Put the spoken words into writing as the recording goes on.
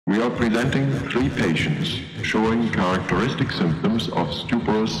We are presenting 3 patients showing characteristic symptoms of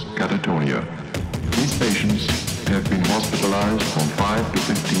stuporous catatonia. These patients have been hospitalized for 5 to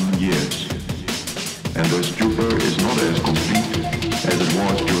 15 years, and their stupor is not as complete as it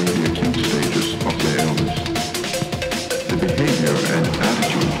was during the acute stages of their illness. The behavior and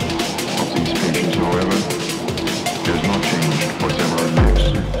attitude of these patients, however, has not changed for several years.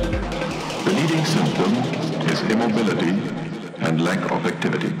 The leading symptom is immobility and lack of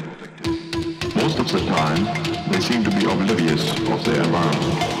activity. Most of the time, they seem to be oblivious of their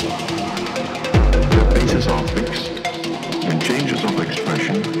environment. Their faces are fixed, and changes of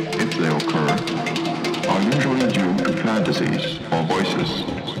expression, if they occur, are usually due to fantasies or voices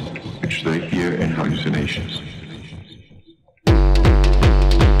which they hear in hallucinations.